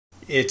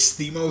It's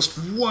the most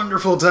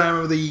wonderful time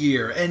of the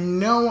year, and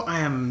no,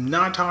 I am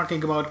not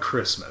talking about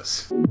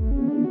Christmas.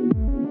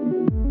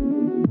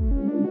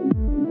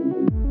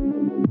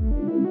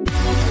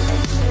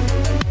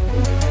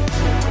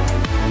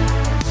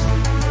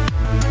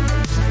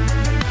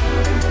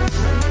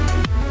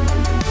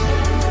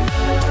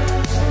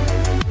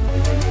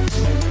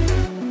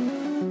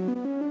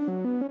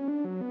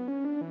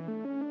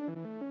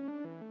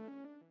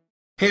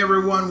 Hey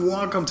everyone,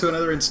 welcome to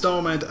another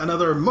installment,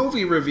 another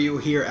movie review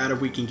here at A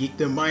Week in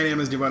Geekdom. My name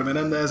is Giovannie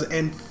Menendez,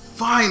 and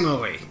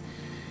finally,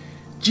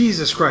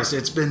 Jesus Christ,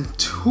 it's been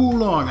too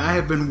long. I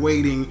have been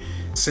waiting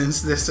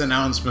since this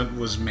announcement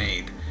was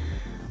made.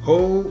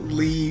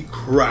 Holy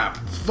crap,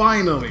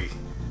 finally,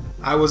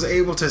 I was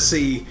able to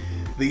see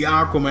the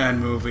Aquaman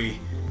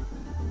movie.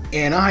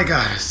 And I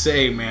gotta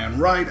say, man,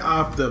 right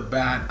off the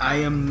bat, I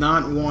am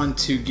not one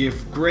to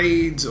give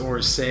grades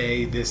or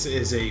say this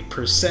is a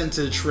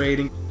percentage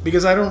rating,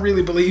 because I don't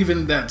really believe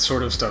in that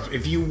sort of stuff.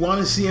 If you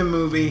want to see a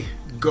movie,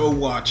 go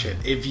watch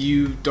it. If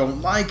you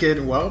don't like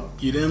it, well,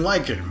 you didn't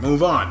like it.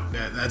 Move on.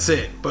 That's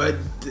it. But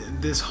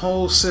this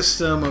whole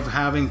system of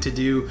having to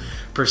do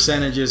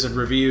percentages and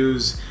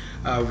reviews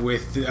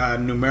with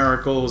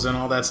numericals and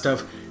all that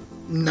stuff,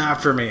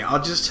 not for me.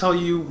 I'll just tell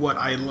you what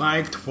I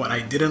liked, what I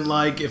didn't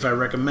like, if I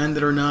recommend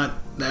it or not.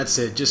 That's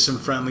it. Just some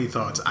friendly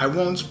thoughts. I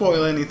won't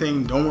spoil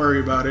anything. Don't worry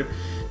about it.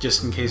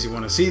 Just in case you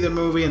want to see the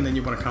movie and then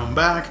you want to come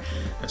back,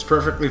 that's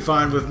perfectly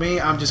fine with me.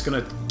 I'm just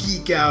going to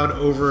geek out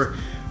over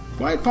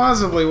quite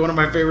possibly one of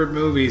my favorite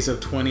movies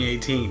of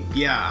 2018.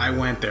 Yeah, I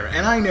went there.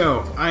 And I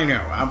know.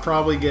 I'm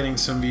probably getting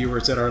some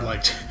viewers that are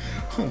like,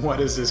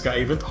 what is this guy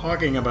even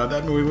talking about?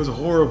 That movie was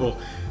horrible.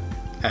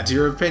 That's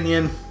your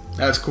opinion.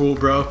 That's cool,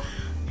 bro.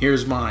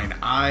 Here's mine.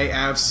 I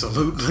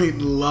absolutely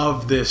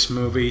love this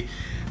movie.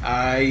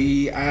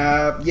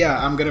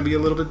 I'm gonna be a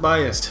little bit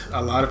biased.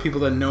 A lot of people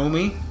that know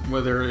me,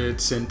 whether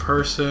it's in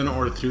person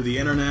or through the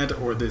internet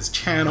or this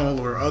channel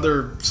or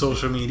other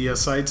social media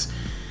sites,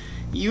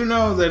 you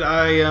know that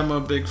I am a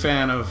big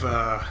fan of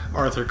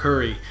Arthur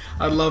Curry.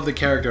 I love the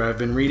character. I've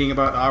been reading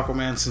about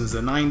Aquaman since the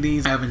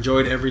 90s. I've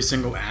enjoyed every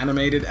single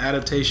animated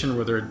adaptation,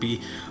 whether it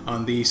be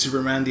on the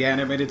Superman the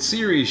Animated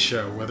Series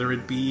show, whether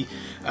it be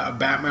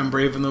Batman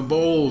Brave and the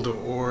Bold,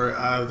 or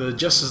the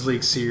Justice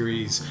League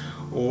series,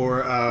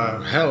 or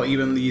hell,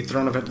 even the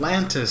Throne of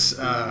Atlantis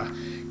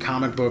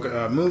comic book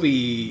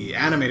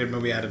animated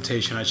movie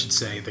adaptation, I should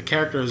say. The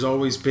character has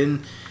always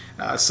been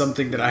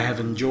something that I have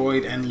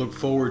enjoyed and look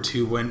forward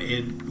to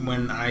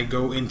when I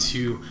go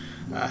into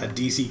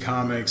DC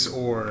Comics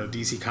or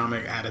DC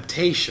comic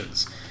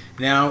adaptations.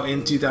 Now,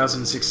 in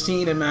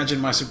 2016, imagine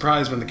my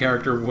surprise when the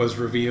character was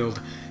revealed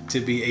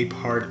to be a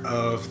part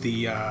of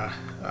the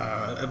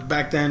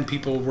back then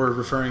people were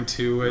referring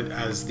to it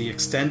as the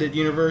extended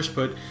universe,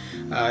 but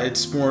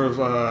it's more of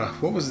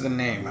what was the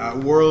name?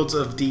 Worlds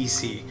of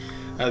DC,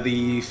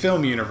 the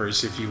film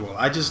universe, if you will.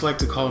 I just like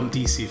to call them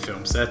DC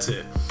films. That's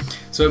it.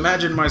 So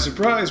imagine my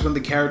surprise when the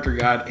character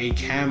got a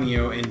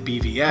cameo in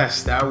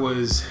BVS. That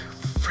was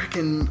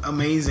freaking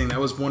amazing. That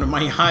was one of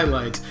my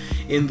highlights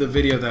in the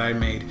video that I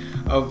made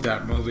of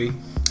that movie.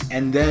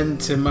 And then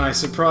to my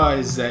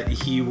surprise that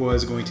he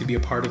was going to be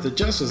a part of the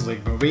Justice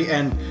League movie,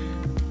 and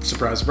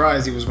surprise,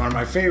 surprise, he was one of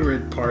my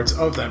favorite parts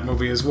of that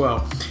movie as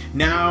well.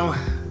 Now,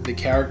 the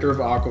character of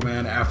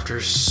Aquaman,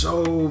 after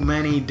so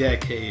many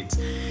decades,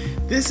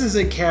 this is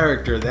a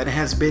character that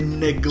has been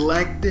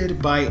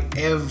neglected by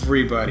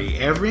everybody,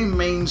 every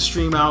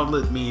mainstream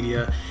outlet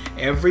media,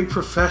 every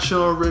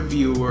professional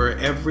reviewer,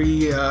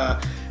 every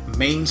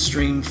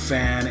mainstream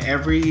fan,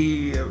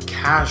 every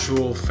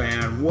casual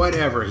fan,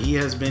 whatever. He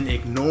has been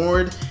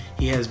ignored,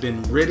 he has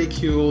been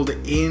ridiculed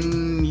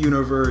in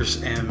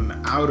universe and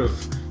out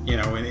of,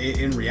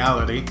 in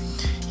reality.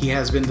 He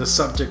has been the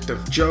subject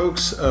of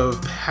jokes,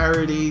 of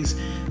parodies.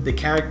 The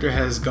character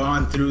has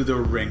gone through the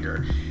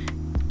ringer.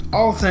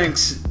 All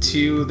thanks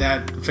to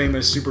that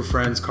famous Super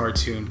Friends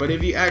cartoon. But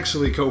if you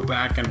actually go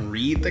back and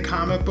read the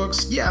comic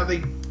books, yeah,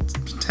 they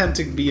tend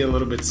to be a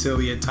little bit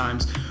silly at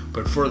times.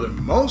 But for the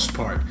most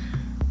part,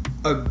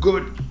 a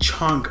good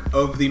chunk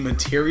of the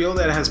material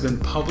that has been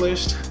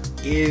published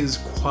is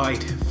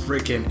quite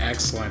freaking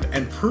excellent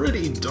and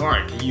pretty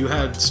dark. You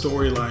had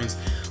storylines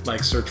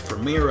like Search for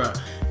Mira,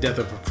 Death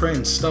of a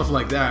Prince, stuff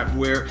like that,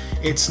 where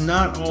it's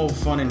not all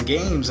fun and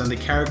games and the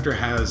character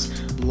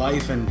has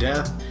life and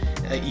death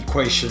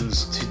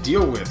equations to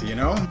deal with,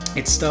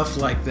 It's stuff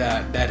like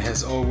that that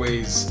has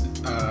always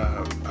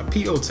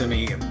appealed to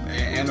me,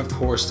 and of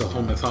course the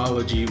whole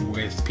mythology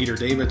with Peter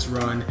David's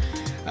run.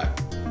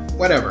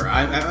 Whatever,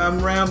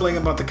 I'm rambling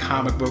about the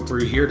comic book.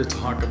 We're here to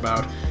talk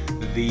about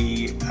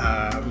the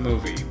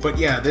movie. But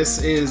yeah,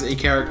 this is a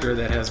character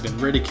that has been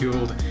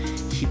ridiculed.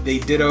 They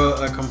did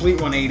a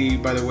complete 180,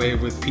 by the way,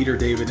 with Peter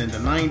David in the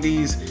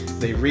 90s.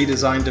 They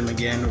redesigned him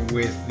again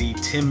with the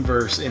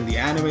Timverse in the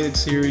animated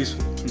series.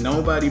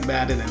 Nobody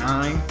batted an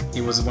eye.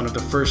 He was one of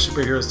the first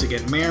superheroes to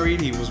get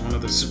married. He was one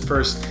of the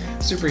first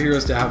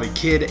superheroes to have a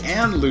kid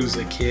and lose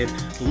a kid,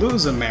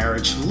 lose a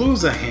marriage,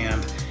 lose a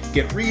hand,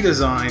 get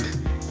redesigned,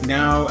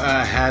 now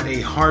had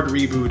a hard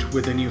reboot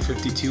with the New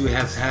 52,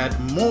 has had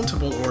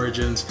multiple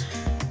origins.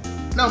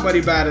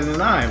 Nobody batted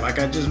an eye, like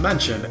I just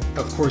mentioned.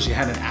 Of course, you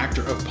had an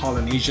actor of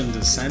Polynesian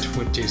descent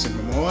with Jason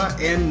Momoa,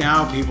 and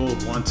now people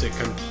want to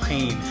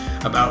complain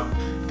about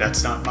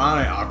that's not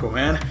my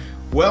Aquaman.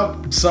 Well,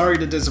 sorry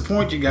to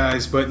disappoint you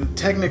guys, but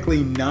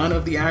technically none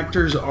of the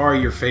actors are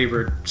your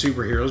favorite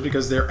superheroes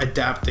because they're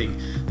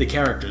adapting the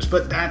characters.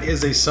 But that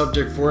is a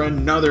subject for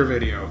another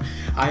video.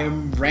 I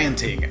am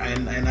ranting,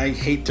 and I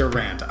hate to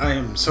rant. I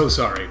am so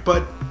sorry,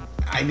 but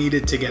I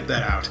needed to get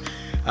that out.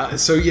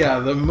 So yeah,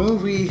 the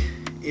movie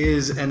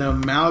is an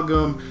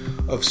amalgam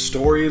of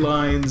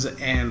storylines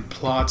and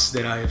plots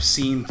that I have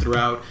seen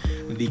throughout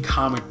the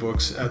comic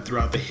books,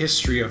 throughout the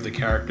history of the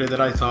character, that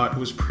I thought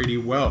was pretty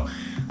well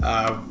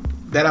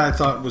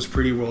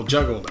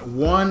juggled.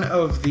 One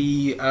of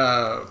the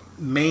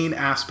main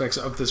aspects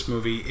of this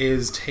movie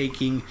is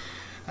taking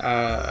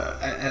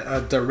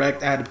a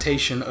direct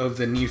adaptation of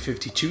the New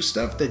 52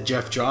 stuff that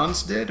Jeff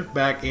Johns did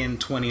back in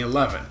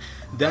 2011.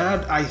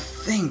 That, I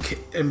think,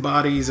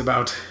 embodies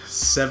about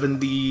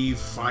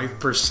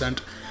 75%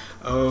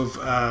 of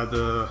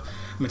the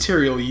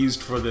material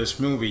used for this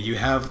movie. You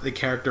have the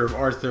character of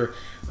Arthur,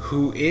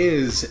 who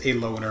is a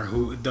loner,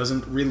 who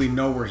doesn't really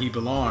know where he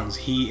belongs.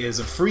 He is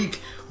a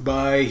freak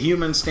by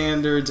human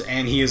standards,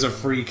 and he is a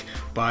freak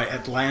by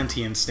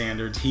Atlantean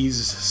standards.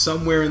 He's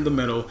somewhere in the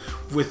middle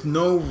with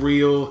no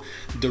real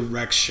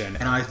direction.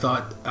 And I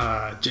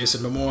thought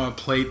Jason Momoa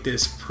played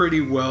this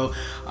pretty well.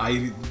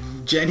 I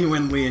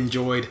genuinely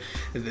enjoyed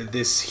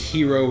this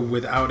hero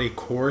without a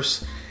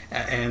course.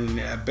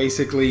 And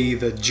basically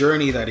the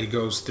journey that he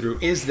goes through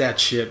is that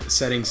ship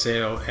setting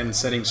sail and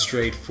setting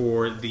straight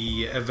for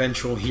the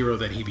eventual hero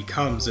that he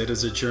becomes. It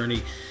is a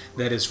journey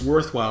that is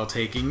worthwhile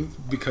taking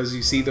because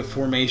you see the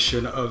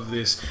formation of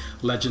this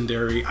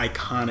legendary,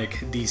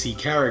 iconic DC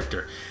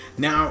character.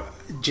 Now,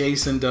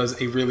 Jason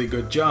does a really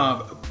good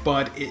job,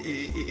 but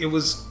it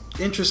was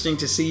interesting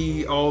to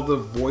see all the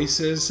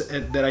voices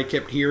that I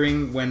kept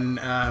hearing when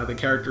the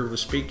character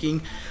was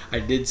speaking. I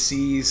did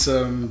see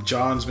some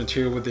John's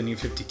material with the New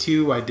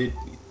 52. I did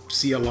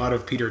see a lot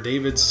of Peter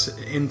David's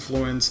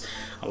influence,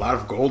 a lot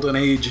of Golden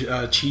Age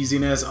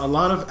cheesiness, a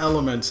lot of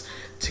elements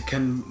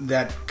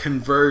that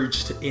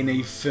converged in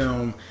a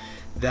film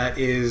that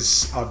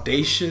is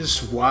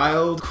audacious,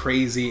 wild,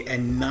 crazy,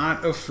 and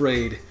not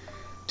afraid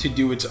to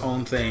do its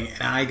own thing,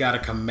 and I gotta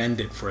commend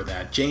it for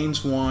that.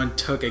 James Wan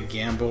took a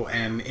gamble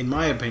and, in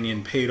my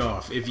opinion, paid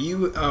off. If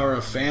you are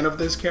a fan of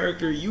this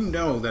character, you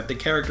know that the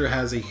character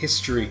has a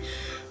history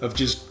of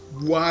just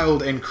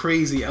wild and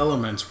crazy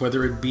elements,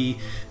 whether it be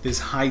this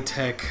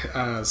high-tech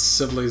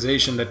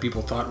civilization that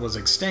people thought was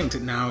extinct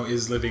now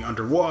is living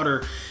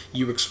underwater.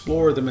 You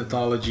explore the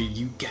mythology,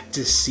 you get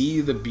to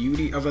see the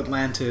beauty of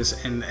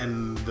Atlantis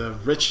and the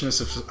richness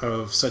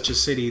of such a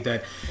city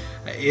that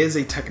is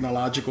a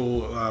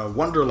technological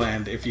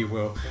wonderland, if you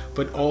will,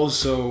 but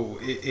also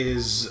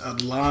is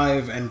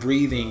alive and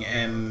breathing,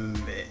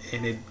 and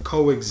it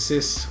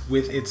coexists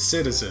with its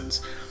citizens.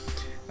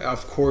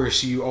 Of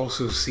course, you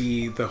also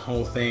see the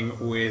whole thing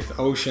with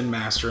Ocean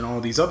Master and all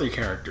these other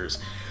characters.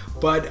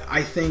 But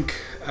I think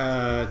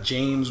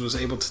James was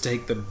able to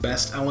take the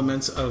best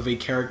elements of a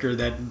character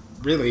that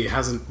really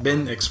hasn't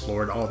been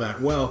explored all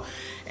that well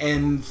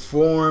and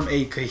form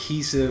a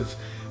cohesive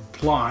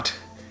plot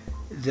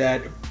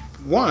that,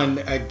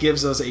 one,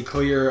 gives us a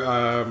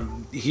clear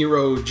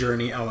hero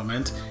journey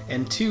element,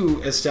 and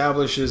two,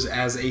 establishes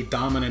as a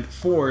dominant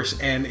force.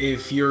 And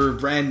if you're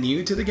brand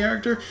new to the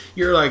character,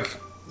 you're like,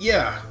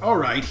 yeah,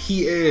 alright,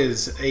 he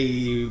is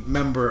a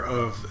member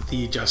of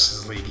the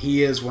Justice League.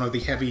 He is one of the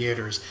heavy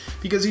hitters,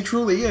 because he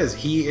truly is.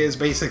 He is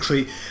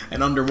basically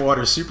an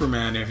underwater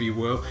Superman, if you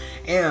will,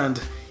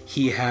 and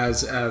he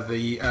has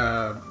the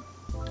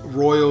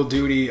royal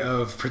duty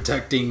of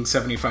protecting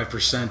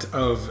 75%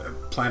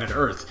 of planet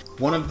Earth.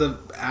 One of the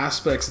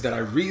aspects that I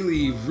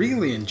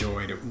really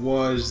enjoyed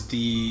was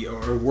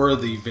were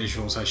the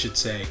visuals, I should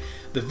say.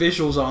 The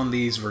visuals on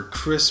these were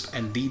crisp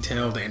and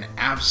detailed and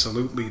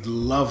absolutely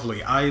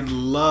lovely. I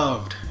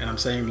loved, and I'm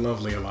saying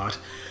lovely a lot,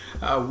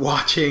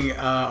 watching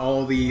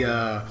all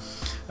the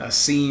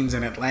scenes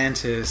in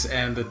Atlantis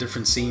and the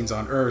different scenes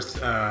on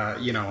Earth,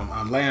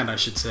 on land, I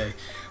should say,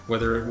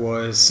 whether it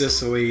was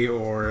Sicily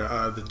or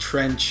the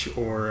Trench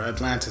or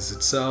Atlantis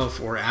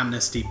itself or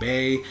Amnesty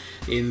Bay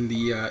in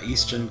the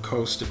eastern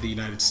coast of the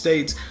United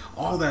States.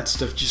 All that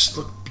stuff just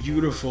looked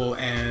beautiful,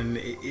 and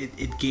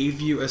it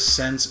gave you a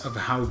sense of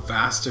how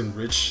vast and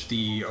rich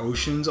the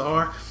oceans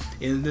are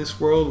in this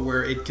world,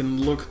 where it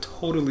can look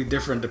totally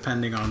different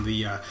depending on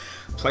the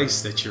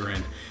place that you're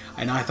in.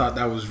 And I thought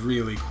that was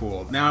really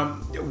cool. Now,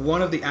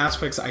 one of the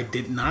aspects I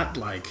did not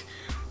like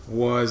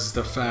was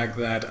the fact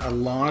that a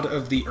lot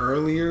of the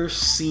earlier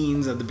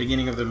scenes at the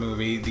beginning of the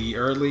movie, the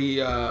early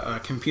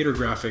computer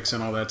graphics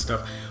and all that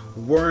stuff,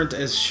 weren't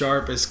as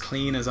sharp, as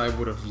clean as I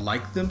would have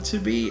liked them to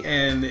be,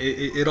 and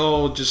it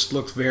all just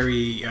looked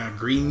very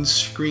green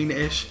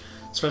screen-ish,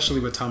 especially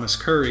with Thomas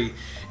Curry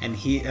and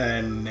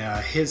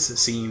his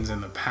scenes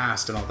in the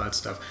past and all that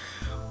stuff.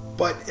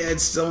 But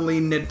it's only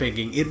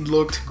nitpicking. It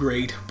looked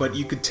great, but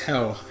you could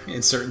tell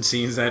in certain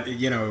scenes that,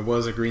 you know, it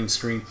was a green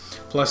screen.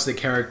 Plus the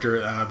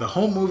character, the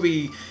whole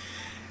movie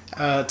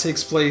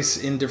takes place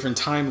in different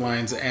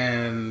timelines,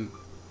 and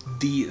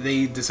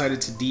they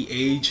decided to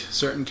de-age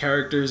certain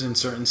characters in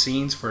certain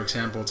scenes. For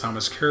example,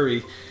 Thomas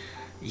Curry,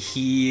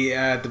 he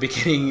at the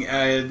beginning,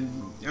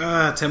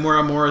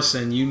 Temuera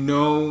Morrison, you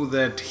know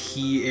that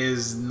he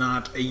is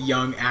not a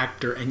young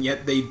actor, and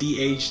yet they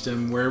de-aged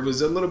him where it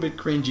was a little bit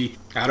cringy.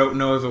 I don't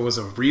know if it was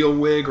a real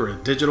wig or a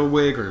digital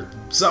wig or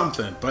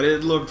something, but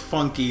it looked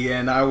funky,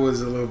 and I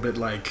was a little bit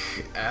like,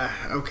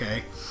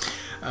 okay.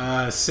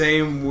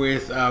 Same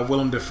with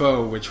Willem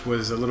Dafoe, which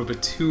was a little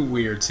bit too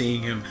weird,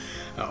 seeing him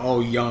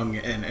all young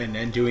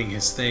and doing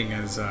his thing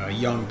as a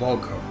young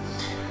Balco.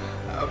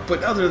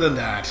 But other than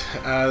that,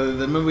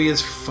 the movie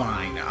is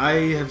fine.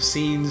 I have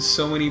seen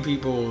so many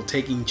people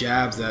taking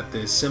jabs at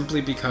this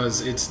simply because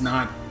it's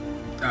not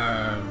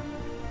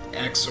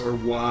X or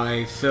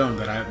Y film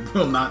that I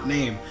will not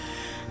name.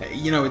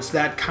 You know, it's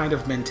that kind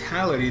of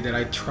mentality that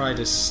I try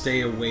to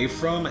stay away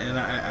from, and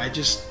I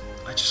just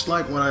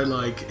like what I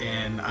like,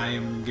 and I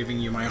am giving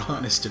you my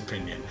honest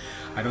opinion.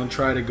 I don't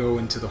try to go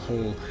into the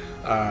whole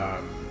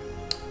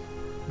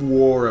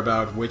war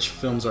about which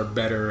films are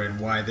better and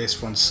why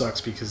this one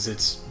sucks because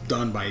it's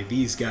done by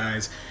these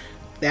guys.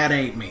 That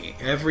ain't me.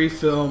 Every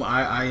film,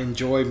 I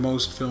enjoy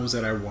most films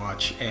that I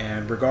watch,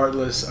 and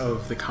regardless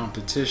of the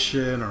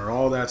competition or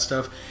all that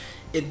stuff,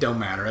 it don't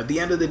matter. At the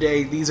end of the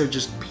day, these are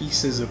just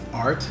pieces of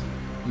art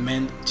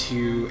meant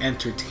to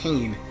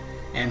entertain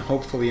and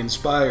hopefully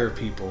inspire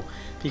people,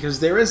 because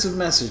there is a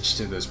message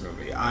to this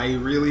movie. I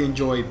really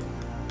enjoyed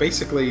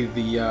basically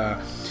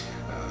the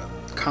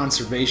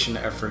conservation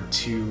effort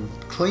to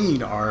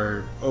clean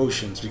our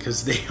oceans,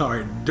 because they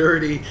are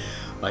dirty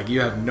like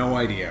you have no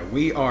idea.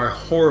 We are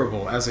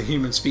horrible as a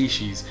human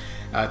species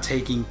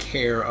taking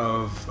care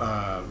of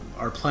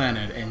our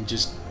planet, and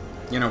just,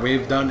 you know,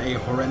 we've done a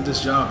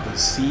horrendous job. The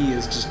sea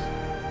is just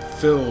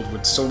filled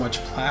with so much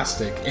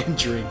plastic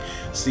entering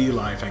sea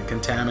life and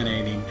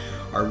contaminating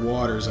our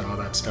waters and all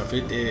that stuff.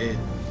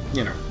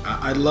 You know,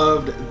 I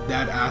loved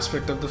that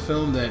aspect of the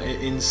film, that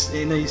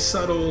in a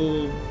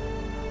subtle,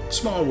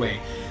 small way,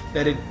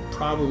 that it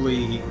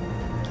probably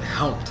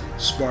helped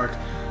spark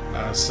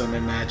some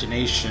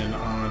imagination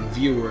on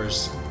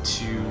viewers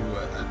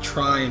to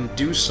try and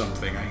do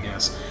something, I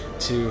guess,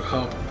 to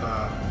help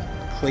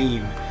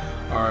clean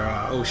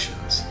our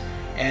oceans.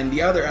 And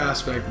the other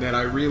aspect that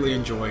I really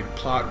enjoyed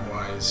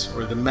plot-wise,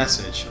 or the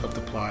message of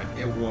the plot,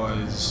 it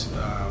was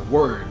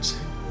words,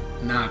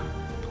 not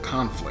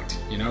conflict.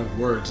 You know,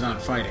 words,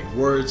 not fighting.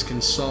 Words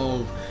can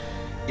solve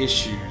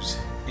issues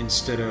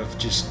instead of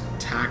just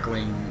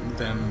tackling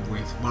them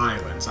with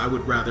violence. I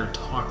would rather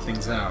talk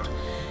things out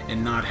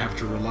and not have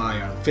to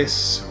rely on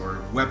fists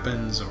or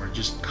weapons or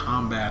just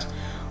combat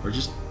or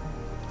just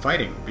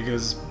fighting,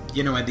 because,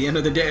 you know, at the end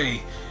of the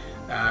day,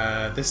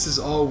 this is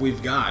all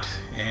we've got,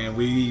 and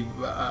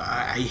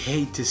I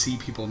hate to see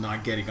people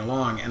not getting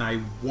along, and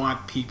I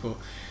want people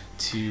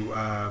to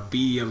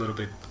be a little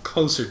bit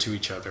closer to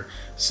each other.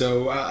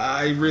 So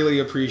I really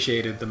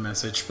appreciated the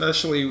message,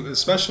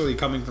 especially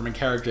coming from a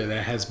character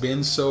that has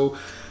been so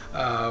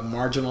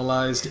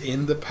marginalized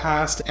in the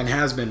past and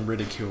has been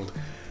ridiculed,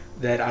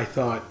 that I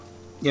thought,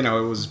 you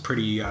know, it was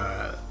pretty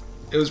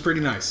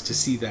nice to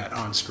see that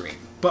on screen.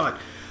 But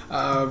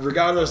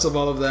regardless of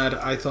all of that,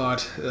 I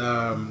thought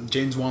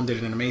James Wan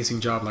did an amazing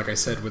job, like I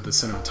said, with the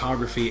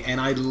cinematography, and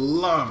I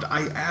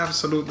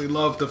absolutely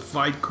loved the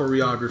fight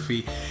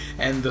choreography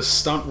and the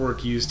stunt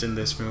work used in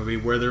this movie,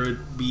 whether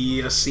it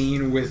be a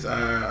scene with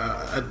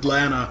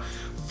Atlanta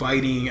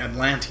fighting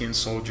Atlantean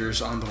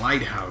soldiers on the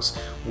lighthouse,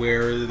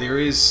 where there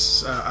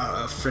is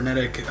a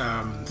frenetic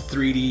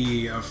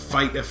 3D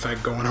fight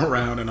effect going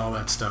around and all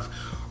that stuff.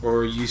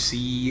 Or you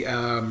see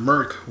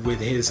Merc with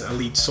his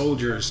elite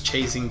soldiers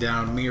chasing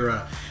down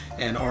Mira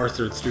and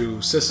Arthur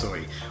through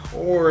Sicily.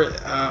 Or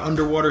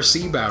underwater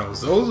sea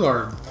battles. Those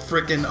are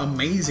freaking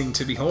amazing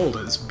to behold,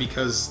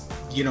 because,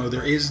 you know,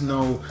 there is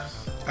no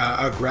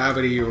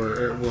gravity,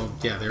 or well,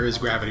 yeah, there is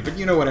gravity, but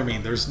you know what I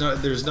mean. There's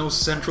no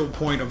central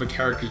point of a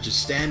character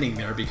just standing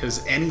there,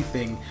 because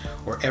anything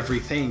or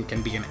everything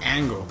can be an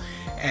angle.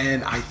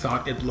 And I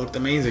thought it looked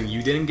amazing.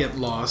 You didn't get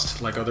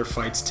lost like other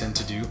fights tend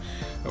to do,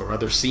 or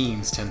other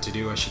scenes tend to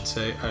do, I should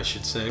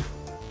say.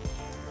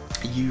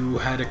 You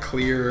had a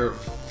clear,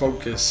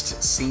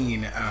 focused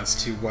scene as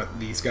to what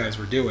these guys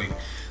were doing,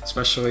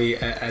 especially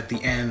at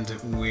the end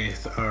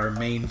with our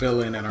main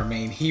villain and our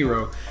main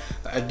hero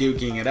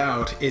duking it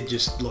out. It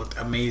just looked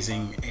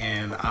amazing,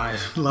 and I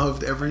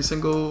loved every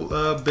single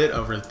bit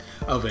of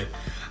it.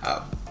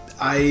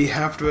 I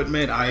have to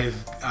admit,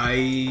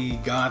 I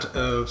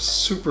got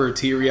super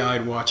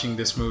teary-eyed watching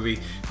this movie,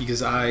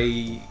 because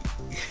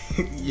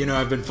you know,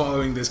 I've been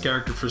following this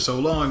character for so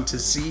long. To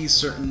see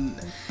certain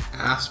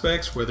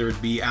aspects, whether it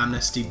be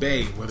Amnesty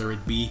Bay, whether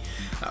it be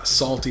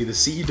Salty the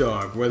Sea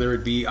Dog, whether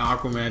it be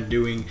Aquaman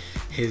doing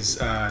his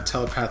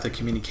telepathic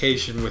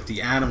communication with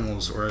the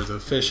animals, or the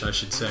fish, I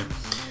should say,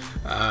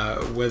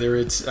 whether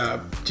it's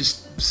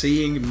just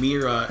seeing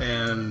Mira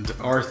and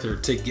Arthur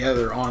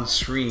together on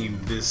screen,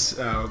 this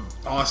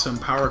awesome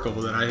power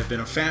couple that I have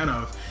been a fan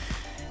of.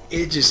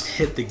 It just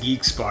hit the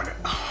geek spot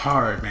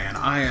hard, man.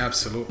 I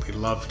absolutely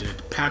loved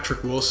it.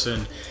 Patrick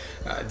Wilson,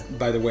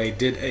 by the way,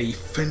 did a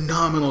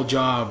phenomenal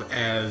job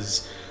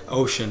as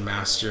Ocean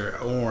Master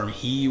Orm.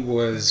 He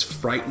was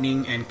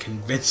frightening and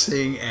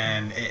convincing,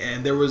 and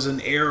there was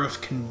an air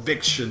of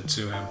conviction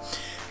to him.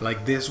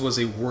 Like, this was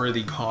a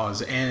worthy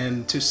cause.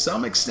 And to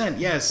some extent,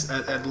 yes,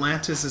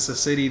 Atlantis is a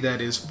city that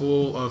is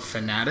full of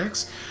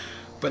fanatics.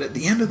 But at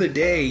the end of the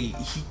day,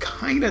 he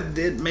kind of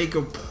did make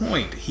a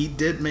point. He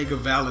did make a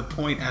valid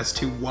point as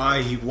to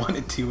why he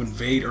wanted to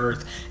invade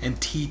Earth and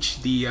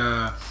teach the,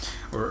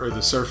 or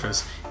the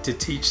surface, to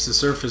teach the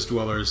surface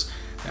dwellers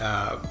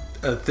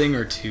a thing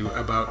or two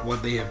about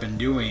what they have been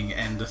doing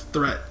and the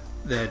threat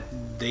that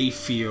they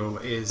feel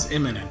is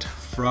imminent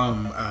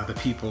from the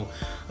people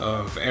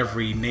of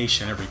every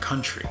nation, every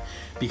country.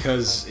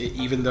 Because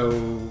even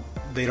though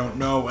they don't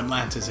know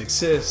Atlantis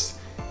exists,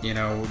 you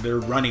know, they're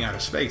running out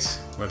of space,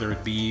 whether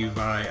it be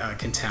by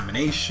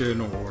contamination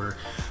or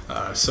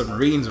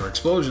submarines or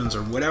explosions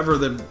or whatever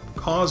the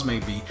cause may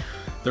be.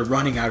 They're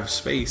running out of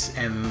space,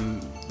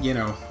 and, you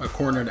know, a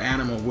cornered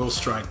animal will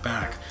strike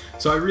back.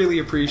 So I really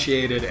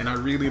appreciated, and I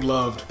really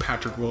loved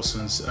Patrick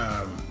Wilson's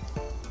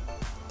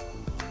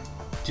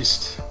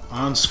just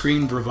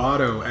on-screen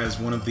bravado as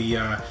one of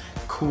the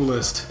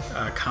coolest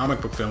comic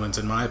book villains,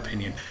 in my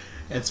opinion.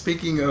 And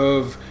speaking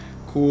of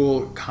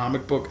cool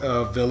comic book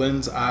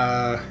villains,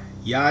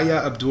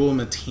 Yahya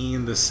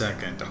Abdul-Mateen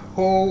II.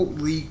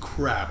 Holy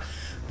crap.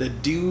 The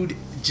dude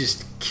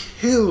just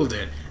killed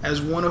it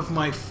as one of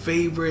my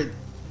favorite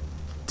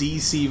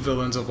DC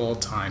villains of all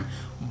time.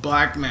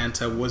 Black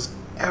Manta was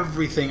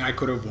everything I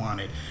could have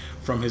wanted.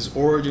 From his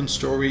origin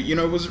story, you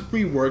know, it was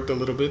reworked a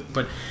little bit,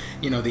 but,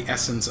 you know, the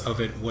essence of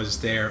it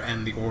was there,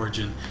 and the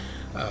origin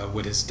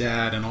with his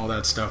dad and all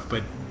that stuff.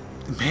 But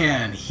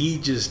man, he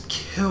just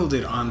killed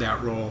it on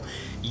that role.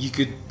 You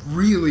could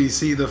really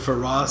see the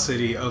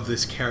ferocity of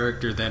this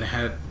character that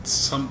had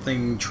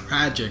something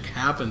tragic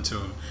happen to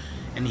him,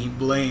 and he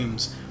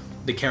blames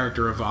the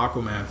character of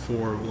Aquaman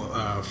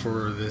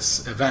for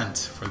this event,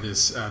 for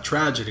this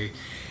tragedy.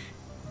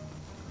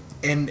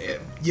 And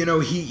you know,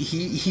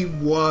 he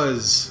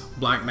was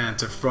Black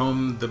Manta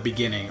from the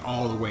beginning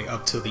all the way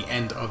up to the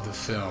end of the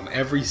film.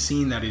 Every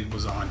scene that he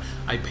was on,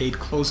 I paid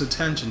close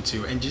attention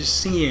to, and just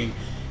seeing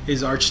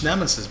his arch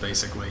nemesis,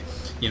 basically.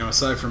 You know,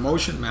 aside from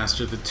Ocean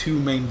Master, the two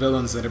main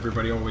villains that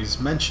everybody always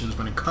mentions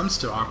when it comes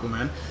to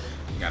Aquaman,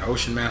 you got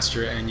Ocean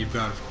Master and you've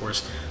got, of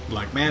course,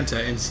 Black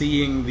Manta. And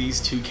seeing these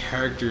two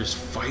characters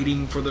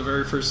fighting for the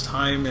very first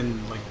time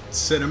in, like,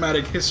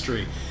 cinematic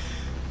history,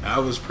 that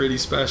was pretty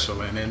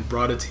special, and it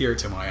brought a tear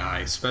to my eye,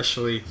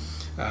 especially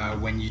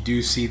when you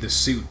do see the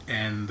suit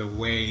and the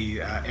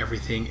way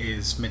everything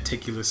is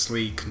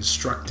meticulously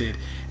constructed,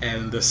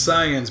 and the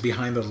science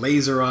behind the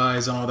laser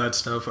eyes and all that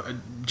stuff.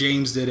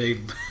 James did a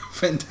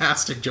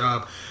fantastic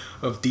job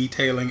of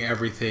detailing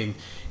everything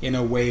in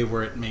a way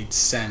where it made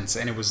sense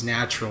and it was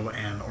natural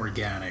and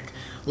organic.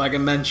 Like I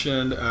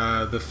mentioned,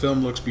 the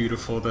film looks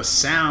beautiful. The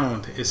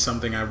sound is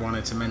something I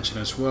wanted to mention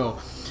as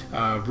well.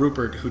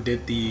 Rupert, who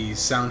did the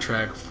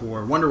soundtrack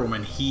for Wonder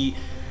Woman, he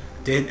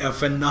did a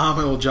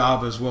phenomenal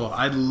job as well.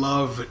 I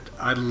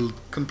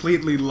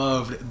completely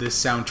loved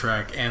this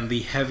soundtrack, and the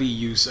heavy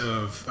use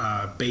of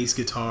bass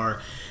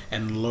guitar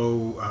and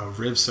low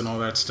riffs and all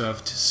that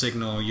stuff to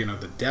signal, you know,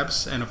 the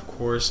depths. And of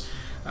course,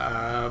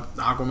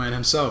 Aquaman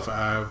himself.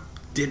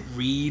 Did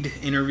read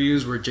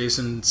interviews where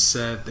Jason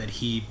said that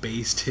he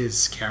based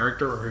his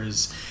character or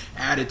his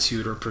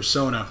attitude or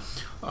persona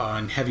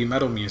on heavy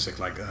metal music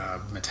like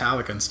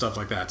Metallica and stuff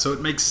like that. So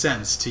it makes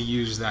sense to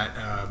use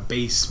that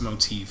bass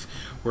motif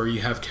where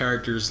you have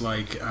characters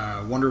like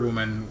Wonder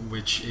Woman,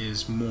 which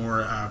is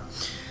more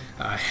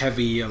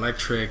heavy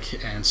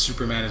electric, and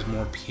Superman is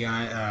more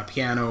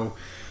piano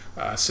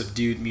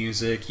subdued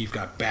music. You've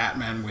got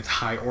Batman with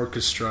high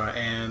orchestra,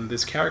 and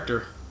this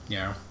character, you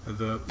know,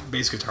 the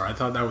bass guitar. I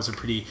thought that was a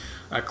pretty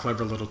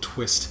clever little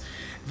twist.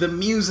 The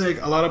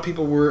music, a lot of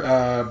people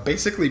were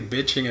basically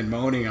bitching and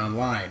moaning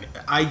online.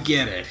 I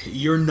get it.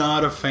 You're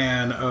not a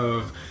fan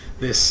of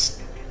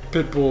this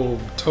Pitbull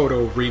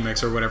Toto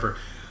remix or whatever,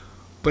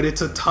 but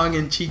it's a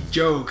tongue-in-cheek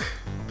joke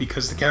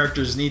because the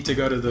characters need to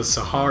go to the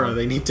Sahara,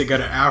 they need to go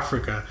to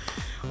Africa,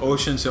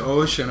 ocean to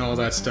ocean, all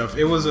that stuff.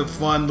 It was a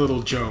fun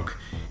little joke,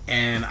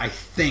 and I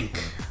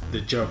think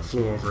the joke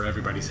flew over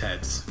everybody's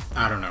heads.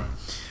 I don't know.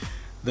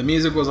 The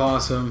music was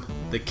awesome.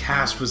 The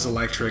cast was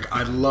electric.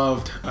 I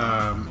loved,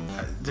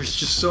 there's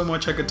just so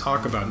much I could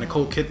talk about.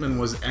 Nicole Kidman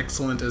was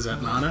excellent as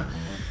Atlanta.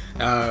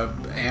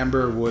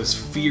 Amber was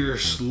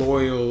fierce,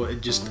 loyal,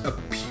 just a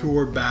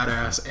pure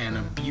badass and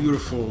a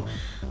beautiful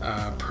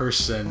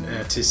person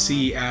to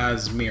see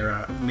as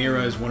Mira.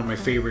 Mira is one of my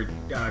favorite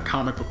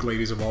comic book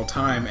ladies of all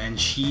time, and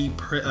she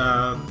played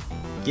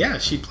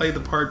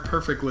the part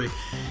perfectly.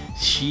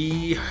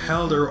 She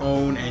held her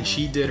own and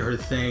she did her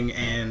thing,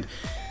 and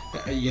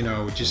you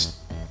know, just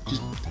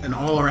just an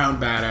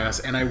all-around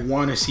badass, and I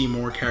want to see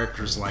more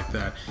characters like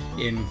that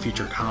in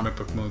future comic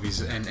book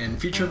movies and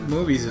future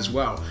movies as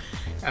well.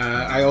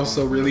 I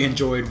also really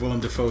enjoyed Willem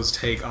Dafoe's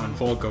take on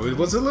Volko. It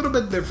was a little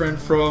bit different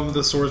from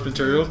the source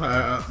material.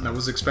 I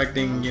was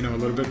expecting, a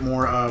little bit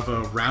more of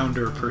a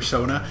rounder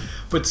persona,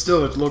 but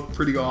still it looked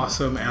pretty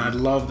awesome, and I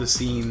love the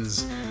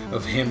scenes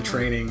of him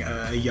training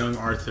a young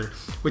Arthur,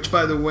 which,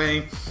 by the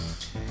way,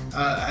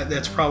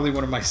 that's probably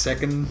one of my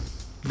second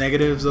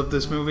negatives of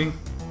this movie.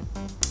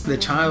 The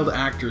child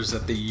actors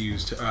that they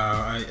used,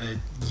 a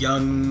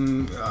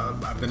young,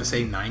 I'm going to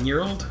say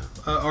 9-year-old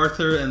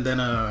Arthur, and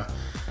then a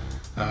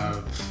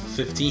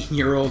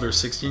 15-year-old or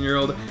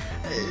 16-year-old,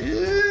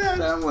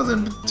 I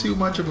wasn't too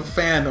much of a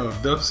fan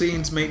of. Those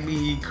scenes made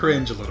me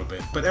cringe a little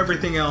bit, but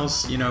everything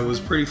else, was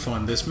pretty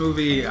fun. This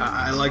movie,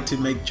 I like to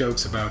make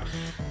jokes about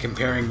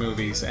comparing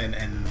movies and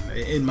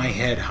in my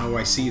head how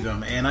I see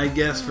them, and I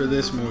guess for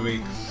this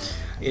movie,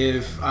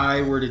 if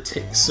I were to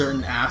take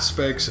certain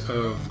aspects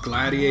of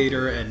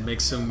Gladiator and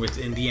mix them with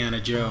Indiana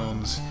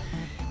Jones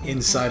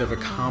inside of a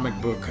comic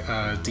book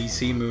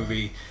DC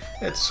movie,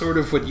 that's sort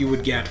of what you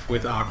would get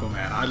with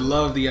Aquaman. I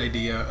love the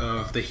idea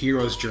of the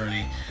hero's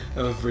journey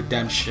of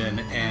redemption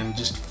and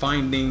just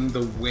finding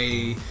the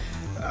way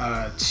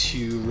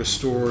to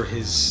restore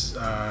his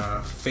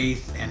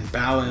faith and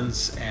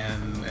balance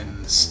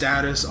and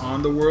status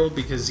on the world,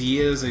 because he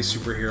is a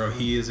superhero.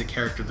 He is a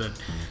character that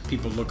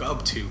people look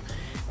up to.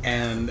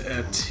 And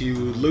to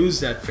lose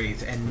that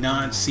faith and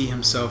not see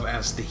himself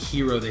as the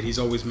hero that he's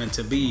always meant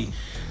to be,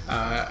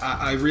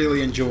 I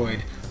really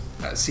enjoyed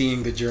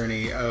seeing the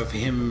journey of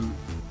him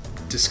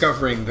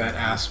discovering that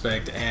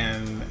aspect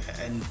and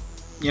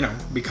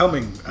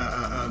becoming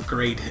a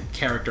great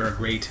character, a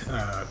great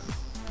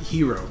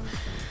hero.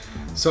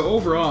 So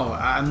overall,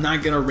 I'm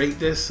not going to rate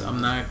this. I'm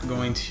not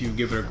going to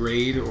give it a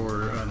grade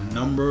or a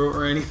number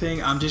or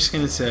anything. I'm just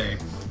going to say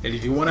that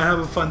if you want to have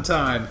a fun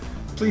time,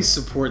 please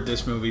support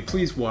this movie.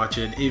 Please watch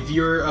it. If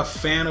you're a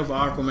fan of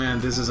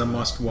Aquaman, this is a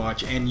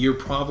must-watch, and you're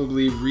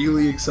probably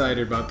really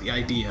excited about the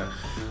idea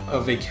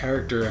of a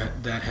character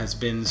that has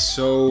been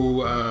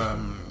so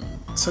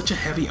such a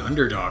heavy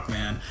underdog,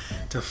 man,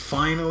 to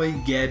finally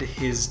get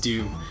his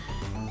due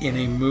in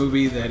a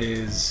movie that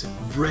is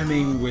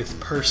brimming with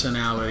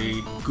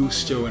personality,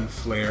 gusto, and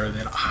flair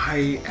that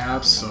I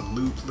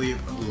absolutely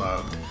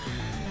loved.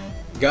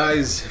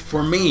 Guys,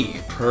 for me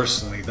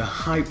personally, the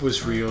hype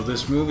was real,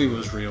 this movie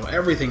was real,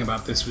 everything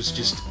about this was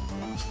just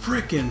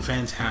freaking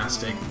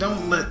fantastic.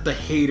 Don't let the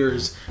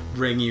haters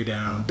bring you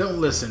down.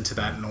 Don't listen to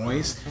that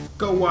noise.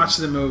 Go watch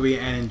the movie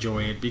and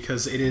enjoy it,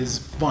 because it is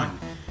fun.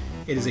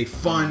 It is a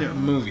fun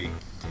movie,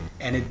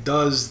 and it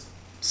does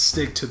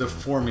stick to the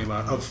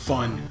formula of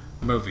fun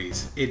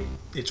movies.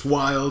 It's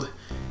wild,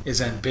 it's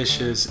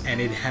ambitious,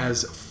 and it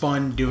has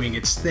fun doing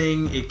its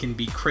thing. It can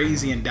be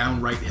crazy and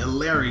downright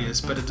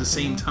hilarious, but at the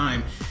same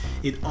time,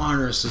 it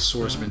honors the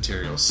source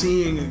material.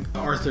 Seeing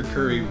Arthur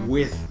Curry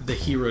with the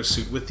hero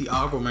suit, with the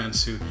Aquaman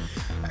suit,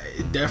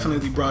 it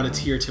definitely brought a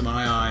tear to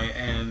my eye,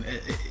 and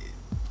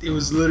it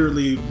was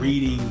literally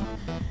reading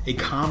a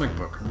comic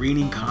book,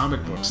 reading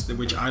comic books,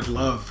 which I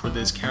love for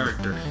this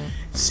character.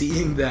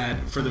 Seeing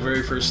that for the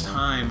very first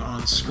time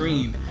on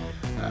screen,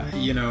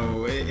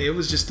 it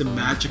was just a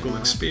magical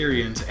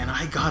experience, and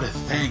I gotta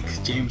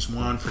thank James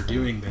Wan for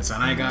doing this,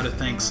 and I gotta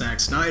thank Zack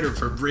Snyder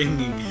for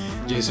bringing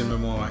Jason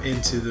Momoa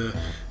into the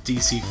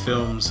DC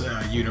Films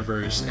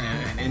universe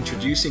and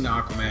introducing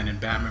Aquaman and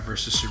Batman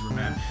vs.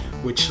 Superman,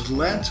 which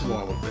led to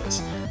all of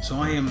this. So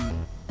I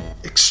am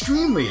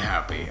extremely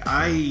happy.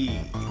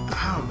 I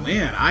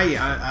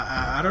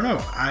don't know.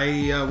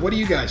 What do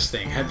you guys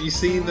think? Have you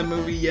seen the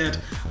movie yet?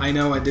 I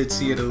know I did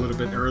see it a little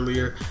bit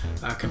earlier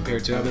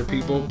compared to other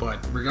people,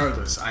 but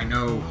regardless, I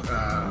know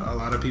a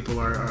lot of people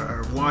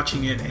are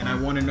watching it, and I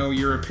want to know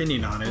your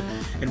opinion on it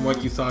and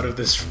what you thought of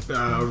this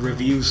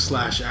review /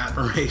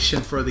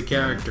 admiration for the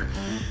character.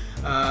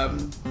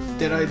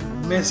 Did I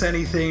miss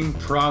anything?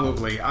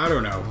 Probably. I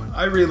don't know.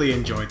 I really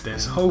enjoyed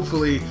this.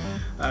 Hopefully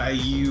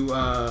you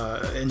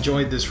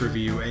enjoyed this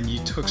review and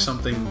you took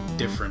something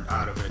different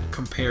out of it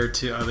compared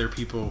to other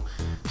people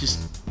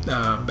just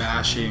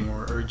bashing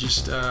or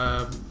just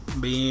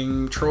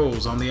being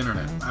trolls on the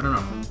internet. I don't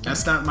know.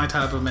 That's not my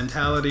type of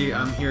mentality.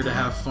 I'm here to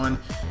have fun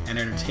and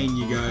entertain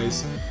you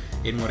guys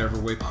in whatever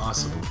way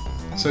possible.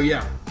 So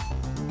yeah,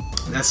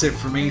 that's it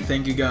for me.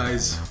 Thank you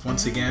guys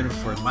once again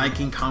for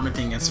liking,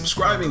 commenting, and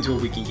subscribing to A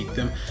Week in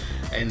Geekdom.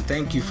 And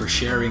thank you for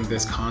sharing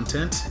this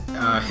content.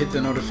 Hit the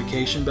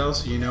notification bell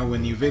so you know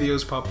when new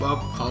videos pop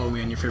up. Follow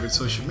me on your favorite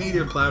social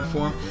media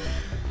platform.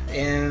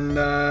 And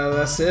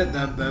that's it.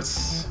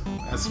 That's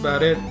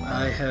about it.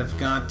 I have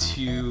got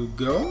to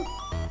go.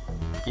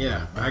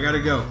 Yeah, I gotta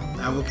go.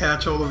 I will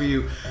catch all of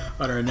you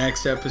on our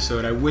next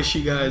episode. I wish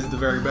you guys the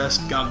very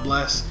best. God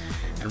bless.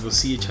 And we'll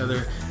see each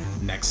other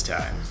next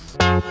time.